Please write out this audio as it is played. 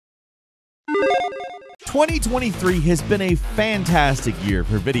2023 has been a fantastic year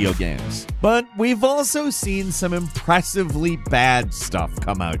for video games, but we've also seen some impressively bad stuff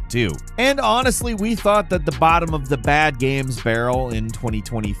come out too. And honestly, we thought that the bottom of the bad games barrel in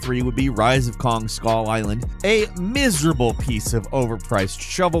 2023 would be Rise of Kong Skull Island, a miserable piece of overpriced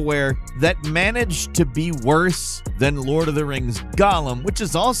shovelware that managed to be worse than Lord of the Rings Gollum, which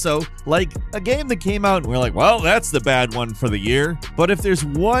is also like a game that came out and we're like, well, that's the bad one for the year. But if there's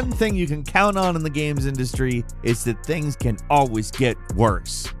one thing you can count on in the games industry, it's that things can always get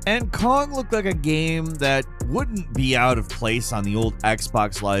worse. And Kong looked like a game that wouldn't be out of place on the old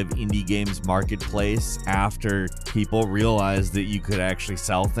Xbox Live indie games marketplace after people realized that you could actually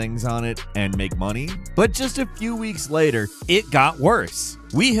sell things on it and make money. But just a few weeks later, it got worse.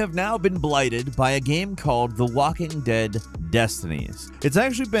 We have now been blighted by a game called The Walking Dead Destinies. It's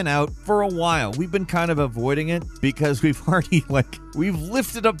actually been out for a while. We've been kind of avoiding it because we've already, we've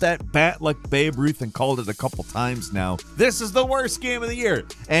lifted up that bat like Babe Ruth and called it a couple times now. This is the worst game of the year.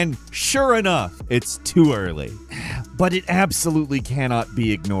 And sure enough, it's too early. But it absolutely cannot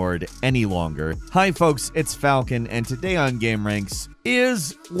be ignored any longer. Hi folks, it's Falcon, and today on gameranx,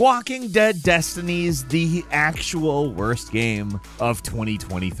 is Walking Dead Destinies the actual worst game of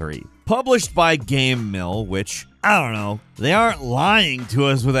 2023? Published by Game Mill, which, I don't know, they aren't lying to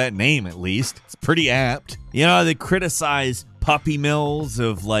us with that name at least. It's pretty apt. You know, they criticize puppy mills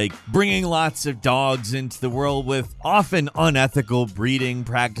of bringing lots of dogs into the world with often unethical breeding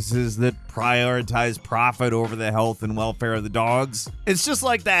practices that prioritize profit over the health and welfare of the dogs. It's just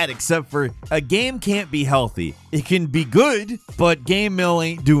like that, except for a game can't be healthy. It can be good, but Game Mill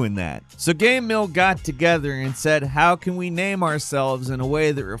ain't doing that. So Game Mill got together and said, how can we name ourselves in a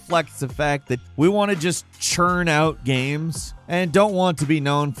way that reflects the fact that we want to just churn out games and don't want to be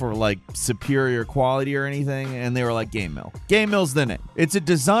known for superior quality or anything? And they were like, Game Mill. Game Mill's the name. It's a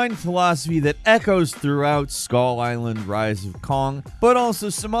design philosophy that echoes throughout Skull Island, Rise of Kong, but also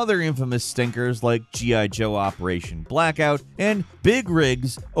some other infamous stinkers like G.I. Joe Operation Blackout and Big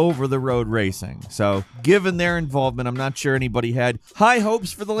Rigs Over the Road Racing. So given their involvement, I'm not sure anybody had high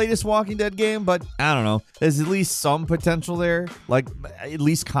hopes for the latest Walking Dead game, but I don't know. There's at least some potential there. At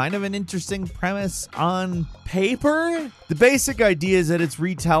least kind of an interesting premise on paper. The basic idea is that it's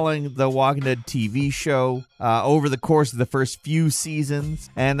retelling the Walking Dead TV show over the course of the first few seasons,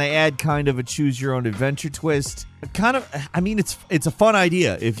 and they add kind of a choose-your-own-adventure twist. It's a fun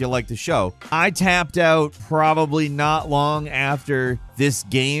idea if you like the show. I tapped out probably not long after this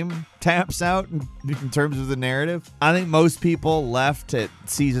game taps out in terms of the narrative. I think most people left at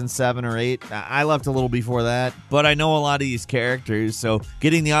season 7 or 8. I left a little before that, but I know a lot of these characters, so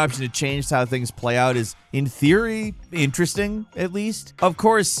getting the option to change how things play out is, in theory, interesting, at least. Of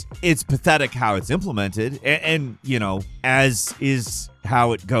course, it's pathetic how it's implemented, and as is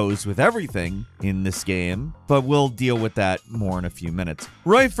how it goes with everything in this game, but we'll deal with that more in a few minutes.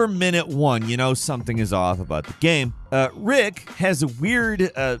 Right from minute 1, something is off about the game. Rick has a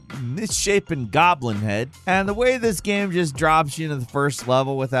weird, misshapen goblin head, and the way this game just drops you into the first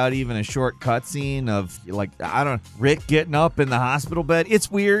level without even a short cutscene of, Rick getting up in the hospital bed, it's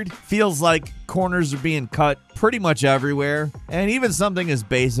weird. Feels like corners are being cut pretty much everywhere, and even something as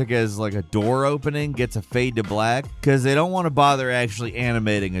basic as a door opening gets a fade to black because they don't want to bother actually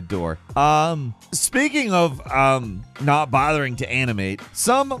animating a door. Speaking of not bothering to animate,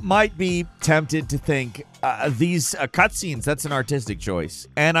 some might be tempted to think these cutscenes, that's an artistic choice.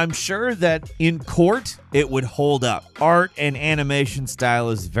 And I'm sure that in court, it would hold up. Art and animation style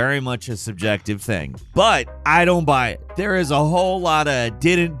is very much a subjective thing, but I don't buy it. There is a whole lot of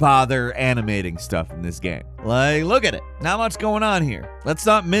didn't bother animating stuff in this game. Look at it. Not much going on here. Let's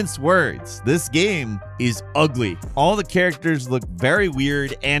not mince words. This game is ugly. All the characters look very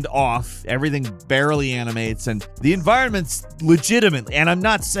weird and off. Everything barely animates, and the environments legitimately, and I'm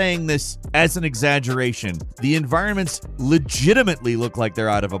not saying this as an exaggeration, the environments legitimately look like they're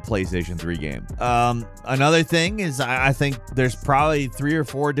out of a PlayStation 3 game. Another thing is I think there's probably 3 or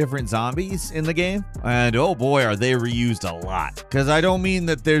 4 different zombies in the game, and oh boy, are they reused a lot. Because I don't mean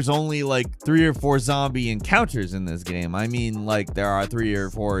that there's only 3 or 4 zombie encounters in this game. I mean there are 3 or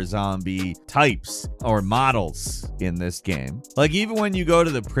 4 zombie types or models in this game. Even when you go to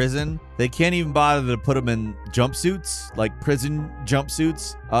the prison, they can't even bother to put them in jumpsuits, prison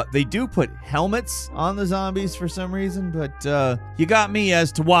jumpsuits. They do put helmets on the zombies for some reason, but you got me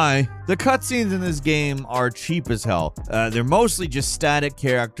as to why. The cutscenes in this game are cheap as hell. They're mostly just static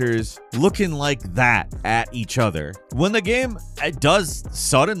characters looking like that at each other. When the game does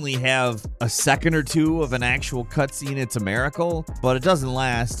suddenly have a second or two of an actual cutscene, it's a miracle, but it doesn't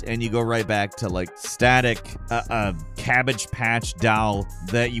last, and you go right back to static Cabbage Patch doll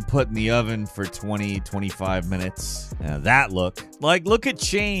that you put in the the oven for 20-25 minutes. That look. Like, look at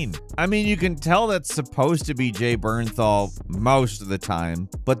Chain. I mean, you can tell that's supposed to be Jay Bernthal most of the time,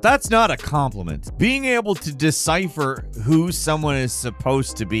 but that's not a compliment. Being able to decipher who someone is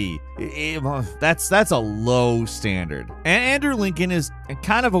supposed to be, that's a low standard. And Andrew Lincoln is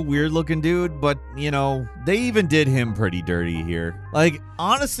kind of a weird looking dude, but you know, they even did him pretty dirty here. Like,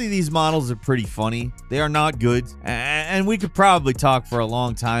 honestly, these models are pretty funny. They are not good, and we could probably talk for a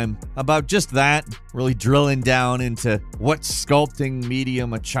long time about just that, really drilling down into what sculpting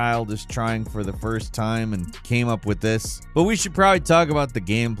medium a child is trying for the first time and came up with this. But we should probably talk about the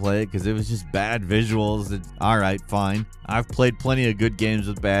gameplay, because it was just bad visuals. Alright, fine. I've played plenty of good games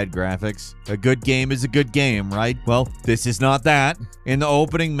with bad graphics. A good game is a good game, right? Well, this is not that. In the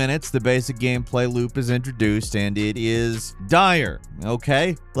opening minutes, the basic gameplay loop is introduced, and it is dire,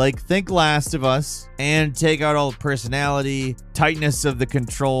 okay? Like, think Last of Us, and take out all the personality, tightness of the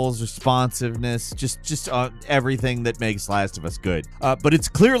controls, responsiveness, just everything that makes Last of Us good. But it's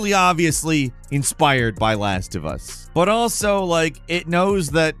clearly, obviously, inspired by Last of Us. But also, like, it knows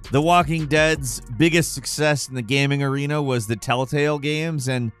that The Walking Dead's biggest success in the gaming arena was the Telltale games,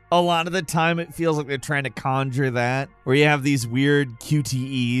 and a lot of the time it feels like they're trying to conjure that, where you have these weird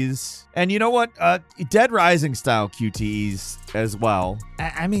QTEs. And you know what? Dead Rising style QTEs as well.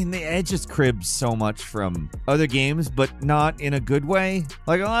 I mean, it just cribs so much from other games, but not in a good way.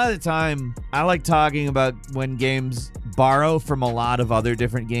 Like, a lot of the time, I like talking about when games borrow from a lot of other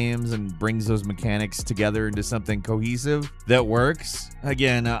different games and brings those mechanics together into something cohesive that works.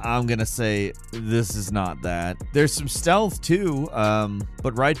 Again, I'm gonna say this is not that. There's some stealth too,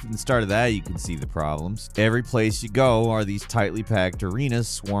 but right from the start of that, you can see the problems. Every place you go are these tightly packed arenas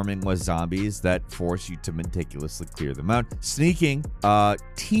swarming with zombies that force you to meticulously clear them out. Sneaking,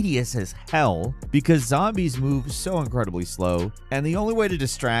 tedious as hell, because zombies move so incredibly slow, and the only way to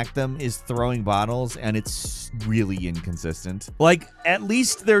distract them is throwing bottles, and it's really inconsistent. Like, at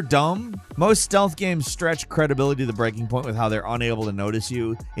least they're dumb. Most stealth games stretch credibility to the breaking point with how they're unable to notice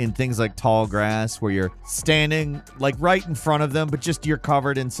you in things like tall grass, where you're standing like right in front of them, but just you're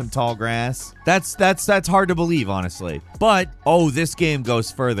covered in some tall grass. That's hard to believe, honestly. But oh, this game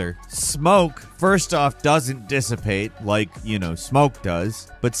goes further. Smoke, first off, doesn't dissipate like, you know, smoke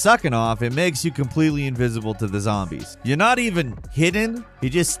does, but second off, it makes you completely invisible to the zombies. You're not even hidden.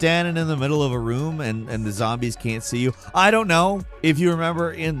 You're just standing in the middle of a room, and the zombies can't see you. I don't know if you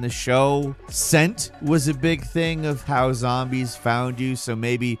remember in the show, scent was a big thing of how zombies found you, so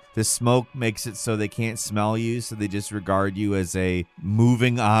maybe the smoke makes it so they can't smell you, so they just regard you as a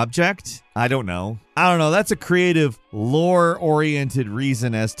moving object. I don't know. That's a creative, lore-oriented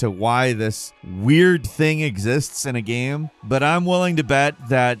reason as to why this weird thing exists in a game, but I'm willing to bet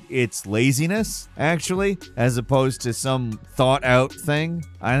that it's laziness, actually, as opposed to some thought-out thing.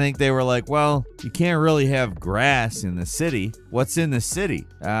 I think they were like, well, you can't really have grass in the city. What's in the city?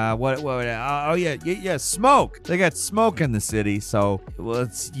 Oh yeah, smoke. They got smoke in the city, so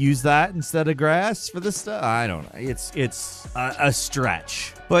let's use that instead of grass for the stuff. I don't know. It's a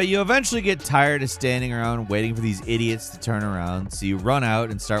stretch. But you eventually get tired of standing around waiting for these idiots to turn around, so you run out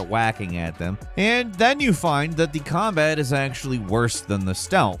and start whacking at them. And then you find that the combat is actually worse than the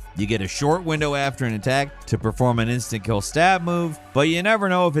stealth. You get a short window after an attack to perform an instant kill stab move, but you never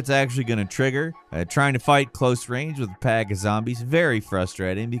know if it's actually going to trigger. Trying to fight close range with a pack of zombies, very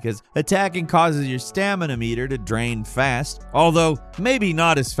frustrating, because attacking causes your stamina meter to drain fast, although maybe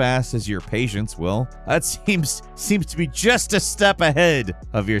not as fast as your patience will. That seems to be just a step ahead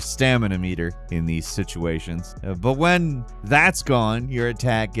of your stamina meter in these situations. But when that's gone, your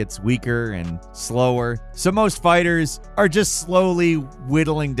attack gets weaker and slower, so most fighters are just slowly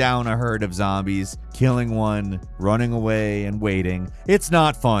whittling down a herd of zombies, killing one, running away, and waiting. It's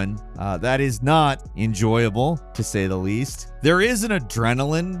not fun. That is not enjoyable, to say the least. There is an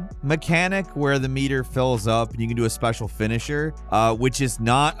adrenaline mechanic where the meter fills up and you can do a special finisher, which is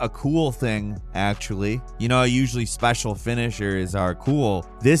not a cool thing, actually. You know, usually special finishers are cool.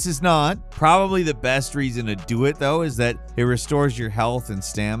 This is not. Probably the best reason to do it, though, is that it restores your health and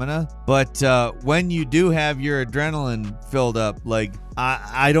stamina. But when you do have your adrenaline filled up, like,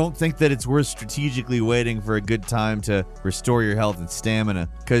 I don't think that it's worth strategically waiting for a good time to restore your health and stamina,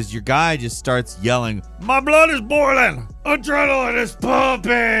 because your guy just starts yelling, "My blood is boiling! Adrenaline is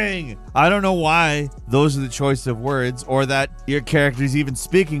pumping! I don't know why those are the choice of words, or that your character's even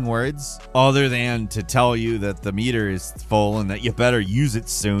speaking words, other than to tell you that the meter is full and that you better use it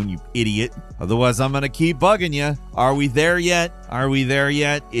soon, you idiot. Otherwise, I'm gonna keep bugging you. Are we there yet? Are we there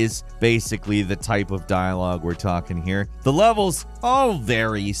yet? Is basically the type of dialogue we're talking here. The levels, all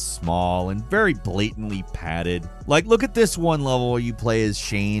very small and very blatantly padded. Like, look at this one level where you play as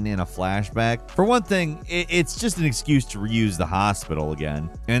Shane in a flashback. For one thing, it's just an excuse to reuse the hospital again.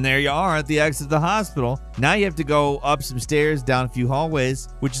 And there you are at the exit of the hospital. Now you have to go up some stairs, down a few hallways,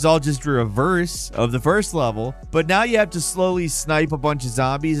 which is all just a reverse of the first level. But now you have to slowly snipe a bunch of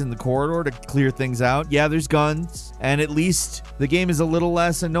zombies in the corridor to clear things out. Yeah, there's guns, and at least the game is a little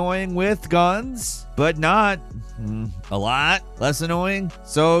less annoying with guns, but not a lot less annoying.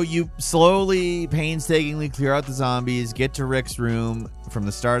 So you slowly, painstakingly clear out the zombies, get to Rick's room. From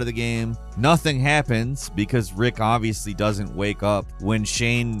the start of the game, nothing happens because Rick obviously doesn't wake up when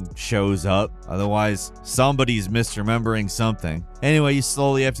Shane shows up. Otherwise, somebody's misremembering something. Anyway, you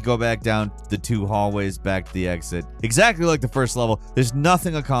slowly have to go back down the 2 hallways back to the exit. Exactly like the first level. There's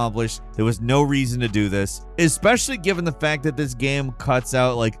nothing accomplished. There was no reason to do this, especially given the fact that this game cuts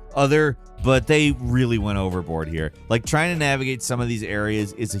out like other, but they really went overboard here. Like, trying to navigate some of these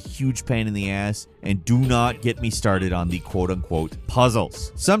areas is a huge pain in the ass, and do not get me started on the quote-unquote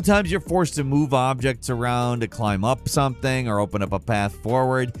puzzles. Sometimes you're forced to move objects around to climb up something or open up a path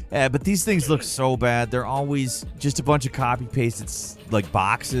forward, but these things look so bad. They're always just a bunch of copy-pasted like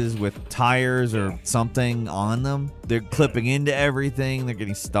boxes with tires or something on them. They're clipping into everything. They're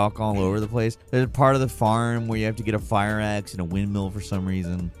getting stuck all over the place. There's a part of the farm where you have to get a fire axe and a windmill for some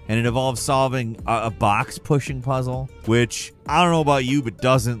reason. And it involves solving a box pushing puzzle, which I don't know about you, but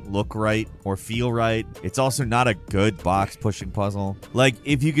doesn't look right or feel right. It's also not a good box pushing puzzle. Like,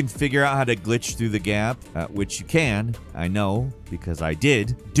 if you can figure out how to glitch through the gap, which you can, I know, because I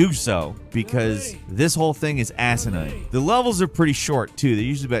did, do so, because this whole thing is asinine. The levels are pretty short too. They're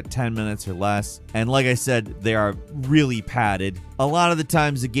usually about 10 minutes or less. And like I said, they are really padded. A lot of the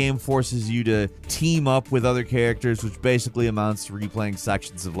times the game forces you to team up with other characters, which basically amounts to replaying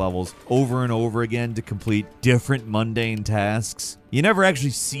sections of levels over and over again to complete different mundane tasks. You never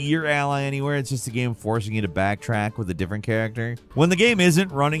actually see your ally anywhere. It's just a game forcing you to backtrack with a different character. When the game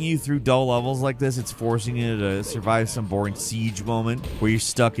isn't running you through dull levels like this, it's forcing you to survive some boring siege moment where you're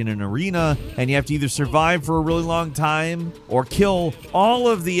stuck in an arena and you have to either survive for a really long time or kill all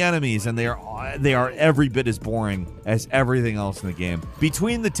of the enemies, and they are every bit as boring as everything else in the game.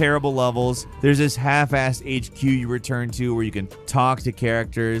 Between the terrible levels, there's this half-assed HQ you return to where you can talk to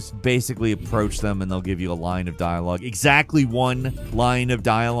characters, basically approach them, and they'll give you a line of dialogue. Exactly one line of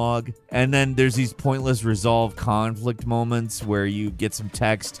dialogue. And then there's these pointless resolve conflict moments where you get some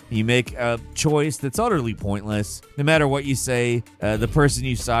text, you make a choice that's utterly pointless. No matter what you say, the person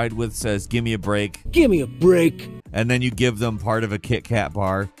you side with says, "Give me a break." Give me a break. And then you give them part of a Kit Kat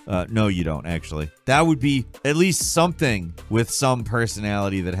bar. No, you don't, actually. That would be at least something with some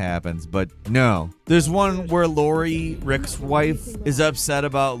personality that happens, but no. There's one where Lori, Rick's wife, is upset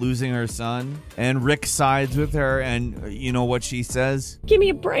about losing her son, and Rick sides with her, and you know what she says? Give me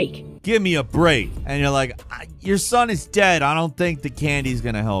a break. Give me a break. And you're like, your son is dead. I don't think the candy's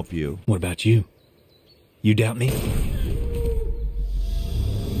gonna help you. What about you? You doubt me?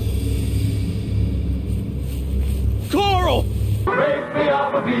 Carl! Break me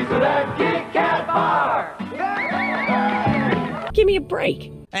off a piece of that Kit Kat bar! Give me a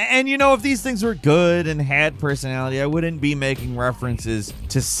break. And you know, if these things were good and had personality, I wouldn't be making references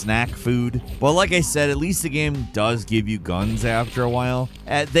to snack food. Well, like I said, at least the game does give you guns after a while.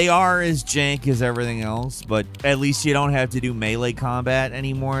 They are as jank as everything else, but at least you don't have to do melee combat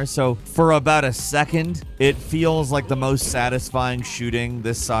anymore. So for about a second, it feels like the most satisfying shooting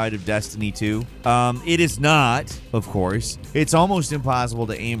this side of Destiny 2. It is not, of course. It's almost impossible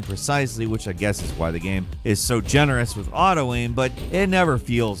to aim precisely, which I guess is why the game is so generous with auto-aim, but it never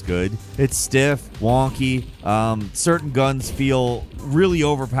feels good. It's stiff, wonky. Certain guns feel really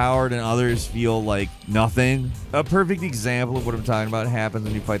overpowered and others feel like nothing. A perfect example of what I'm talking about happens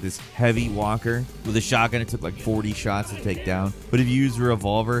when you fight this heavy walker with a shotgun. It took like 40 shots to take down, but if you use a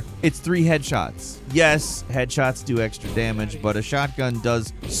revolver, it's 3 headshots. Yes, headshots do extra damage, but a shotgun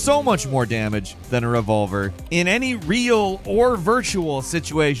does so much more damage than a revolver in any real or virtual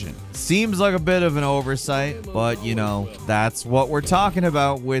situation. Seems like a bit of an oversight, but you know, that's what we're talking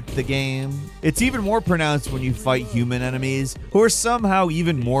about with the game. It's even more pronounced when you fight human enemies who are somehow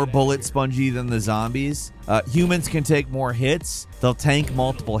even more bullet spongy than the zombies. Humans can take more hits. They'll tank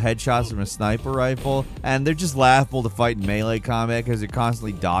multiple headshots from a sniper rifle, and they're just laughable to fight in melee combat because they're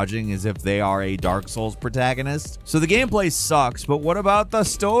constantly dodging as if they are a Dark Souls protagonist. So the gameplay sucks, but what about the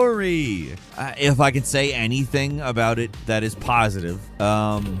story? If I can say anything about it that is positive,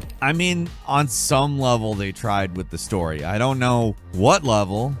 I mean, on some level they tried with the story. I don't know what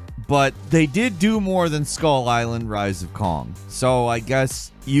level, but they did do more than Skull Island Rise of Kong. So I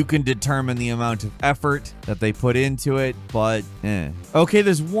guess you can determine the amount of effort that they put into it, but Okay,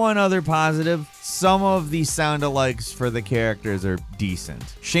 there's one other positive. Some of the sound-alikes for the characters are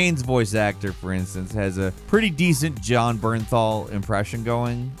decent. Shane's voice actor, for instance, has a pretty decent John Bernthal impression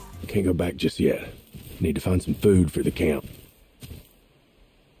going. Can't go back just yet. Need to find some food for the camp.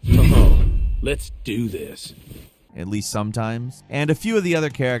 Oh, let's do this. At least sometimes. And a few of the other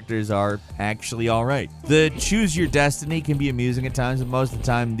characters are actually alright. The choose your destiny can be amusing at times, but most of the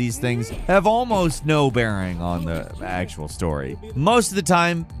time these things have almost no bearing on the actual story. Most of the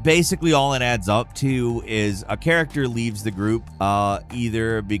time, basically all it adds up to is a character leaves the group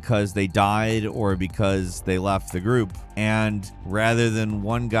either because they died or because they left the group. And rather than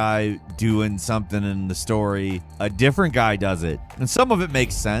one guy doing something in the story, a different guy does it. And some of it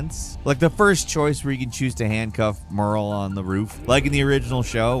makes sense. Like the first choice where you can choose to handcuff Merle on the roof, like in the original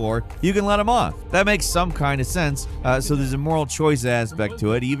show, or you can let him off. That makes some kind of sense. So there's a moral choice aspect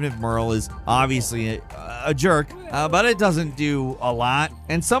to it, even if Merle is obviously a jerk, but it doesn't do a lot.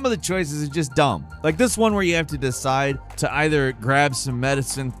 And some of the choices are just dumb. Like this one where you have to decide to either grab some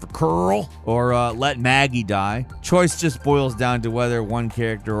medicine for Curl or let Maggie die. Choice just boils down to whether one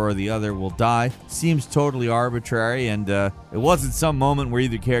character or the other will die. Seems totally arbitrary, and it wasn't some moment where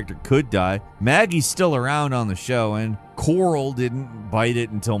either character could die. Maggie's still around on the show, and Coral didn't bite it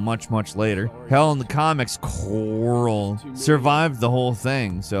until much, much later. Hell, in the comics, Coral survived the whole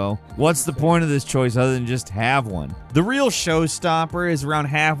thing, so what's the point of this choice other than just have one? The real showstopper is around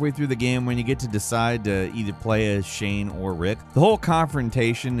halfway through the game when you get to decide to either play as Shane or Rick. The whole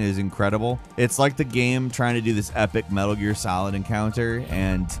confrontation is incredible. It's like the game trying to do this epic Metal Gear Solid encounter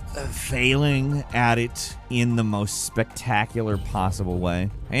and failing at it in the most spectacular possible way.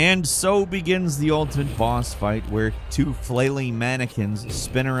 And so begins the ultimate boss fight, where two flailing mannequins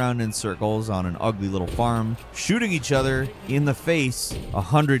spin around in circles on an ugly little farm, shooting each other in the face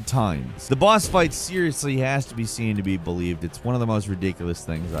 100 times. The boss fight seriously has to be seen to be believed. It's one of the most ridiculous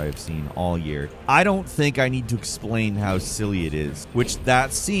things I have seen all year. I don't think I need to explain how silly it is, which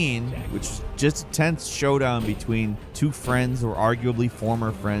that scene, which is just a tense showdown between two friends or arguably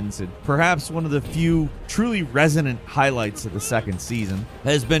former friends, and perhaps one of the few truly resonant highlights of the second season,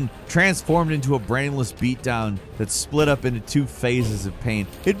 has been transformed into a brainless beatdown that's split up into two phases of pain.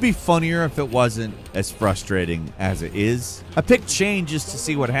 It'd be funnier if it wasn't as frustrating as it is. I picked Shane just to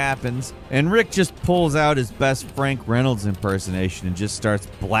see what happens, and Rick just pulls out his best Frank Reynolds impersonation and just starts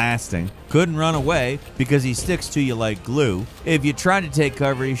blasting. Couldn't run away because he sticks to you like glue. If you try to take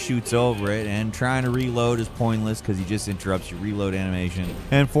cover, he shoots over it, and trying to reload is pointless because he just interrupts your reload animation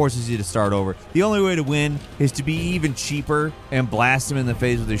and forces you to start over. The only way to win is to be even cheaper and blast him in the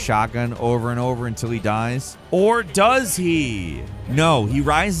face with his shotgun over and over until he dies. Or does he? No, he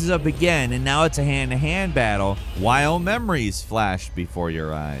rises up again, and now it's a hand-to-hand battle while memories flash before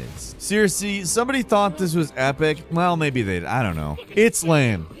your eyes. Seriously, somebody thought this was epic? Well, maybe they did. I don't know. It's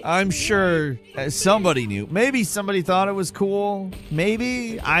lame. I'm sure somebody knew. Maybe somebody thought it was cool.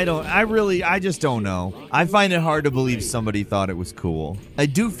 Maybe. I just don't know. I find it hard to believe somebody thought it was cool. I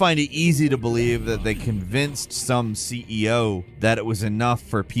do find it easy to believe that they convinced some CEO that it was enough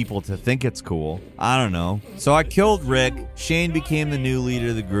for people to think it's cool. I don't know. So I killed Rick. Shane became the new leader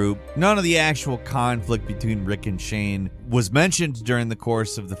of the group. None of the actual conflict between Rick and Shane was mentioned during the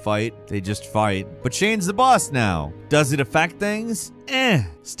course of the fight. They just fight. But Shane's the boss now. Does it affect things?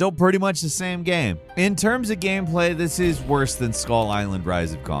 Still pretty much the same game. In terms of gameplay, this is worse than Skull Island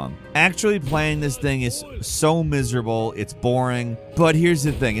Rise of Kong. Actually playing this thing is so miserable, it's boring. But here's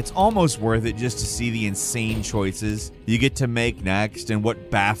the thing, it's almost worth it just to see the insane choices you get to make next and what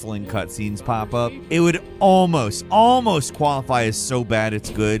baffling cutscenes pop up. It would almost qualify as so bad it's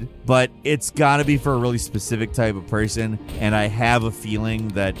good, but it's gotta be for a really specific type of person, and I have a feeling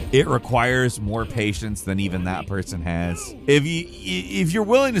that it requires more patience than even that person has. If you're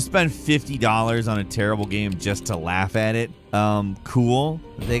willing to spend $50 on a terrible game just to laugh at it, Cool.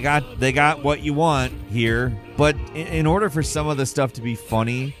 They got what you want here. But in order for some of the stuff to be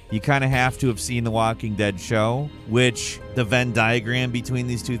funny, you kind of have to have seen The Walking Dead show, which the Venn diagram between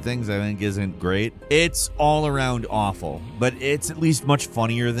these two things I think isn't great. It's all around awful, but it's at least much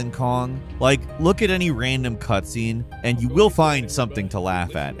funnier than Kong. Like, look at any random cutscene, and you will find something to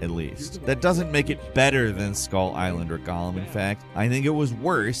laugh at least. That doesn't make it better than Skull Island or Gollum. In fact, I think it was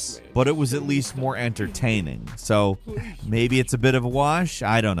worse, but it was at least more entertaining. So maybe it's a bit of a wash.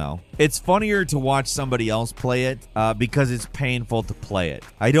 I don't know. It's funnier to watch somebody else play it because it's painful to play it.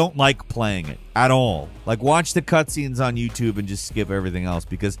 I don't like playing it at all. Like, watch the cutscenes on YouTube and just skip everything else,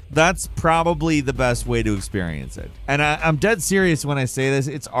 because that's probably the best way to experience it. And I'm dead serious when I say this.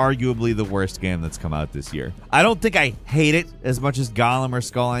 It's arguably the worst game that's come out this year. I don't think I hate it as much as Gollum or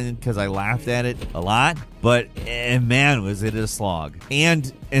Skull Island because I laughed at it a lot, but man, was it a slog.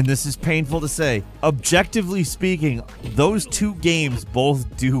 And this is painful to say, objectively speaking, those two games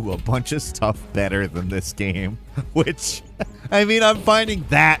both do a bunch of stuff better than this game, which, I mean, I'm finding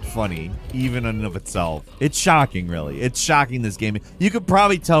that funny, even in and of itself. It's shocking, really. It's shocking, this game. You could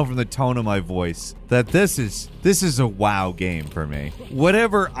probably tell from the tone of my voice that this is a wow game for me.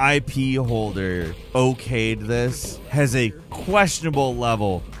 Whatever IP holder okayed this has a questionable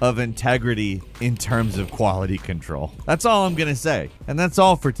level of integrity in terms of quality control. That's all I'm gonna say. And that's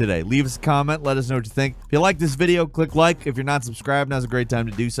all for today. Leave us a comment, let us know what you think. If you like this video, click like. If you're not subscribed, now's a great time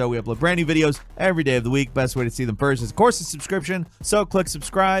to do so. We upload brand new videos every day of the week. Best way to see them first is, of course, a subscription. So click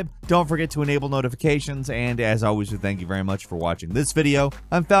subscribe. Don't forget to enable notifications. And as always, we thank you very much for watching this video.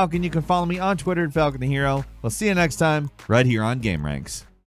 I'm Falcon. You can follow me on Twitter at Falcon the Hero. We'll see you next time right here on Game Ranks.